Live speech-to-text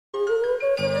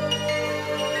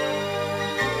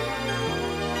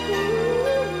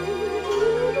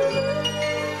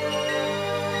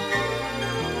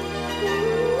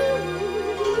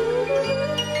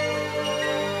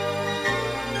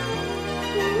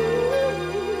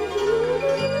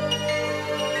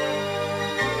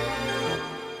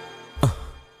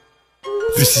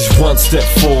This is one step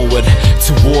forward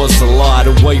towards the light,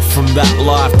 away from that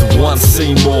life that once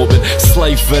seemed morbid.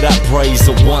 Slave for that praise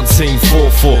that one team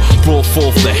fought for, brought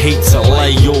forth the heat to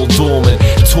lay all dormant.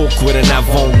 Talk with an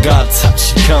avant-garde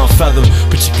touch you can't fathom,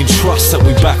 but you can trust that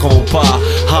we back on par.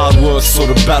 Hard work sort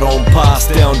of baton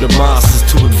passed down to masters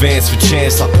to advance for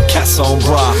chance like Picasso and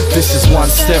Brar. This is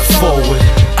one step forward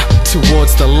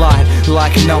towards the light,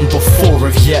 like number 4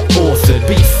 have yet authored.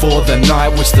 Before the night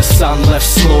which the sun left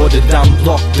slaughtered,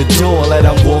 unlock the door, let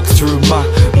them walk through my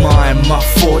mind, my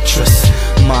fortress.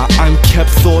 My unkept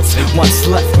thoughts once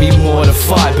left me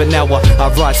mortified, but now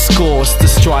I write scores to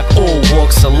strike all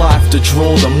walks of life, to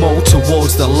draw them all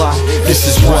towards the light. This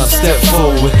is one step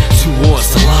forward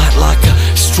towards the light, like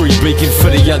a street beacon for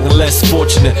the young and less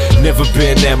fortunate. Never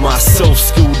been there myself,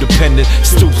 school dependent,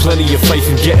 still plenty of faith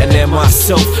in getting there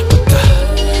myself, but the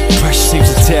pressure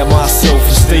seems to tear my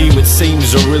self-esteem. It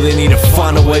seems I really need to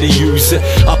find a way to use it.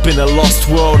 Up in a lost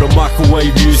world of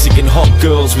microwave music and hot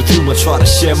girls with whom I try to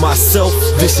share myself.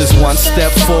 This is one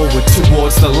step forward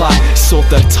towards the light. Sought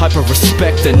the type of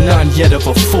respect that none yet have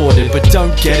afforded, but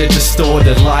don't get it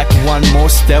distorted. Like one more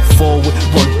step forward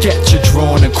won't get you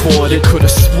drawn and quartered. Could've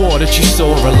swore that you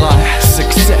saw a light.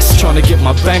 Success, trying to get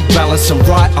my bank balance and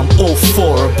right, I'm all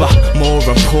for it, but more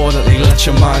importantly, let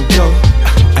your mind go.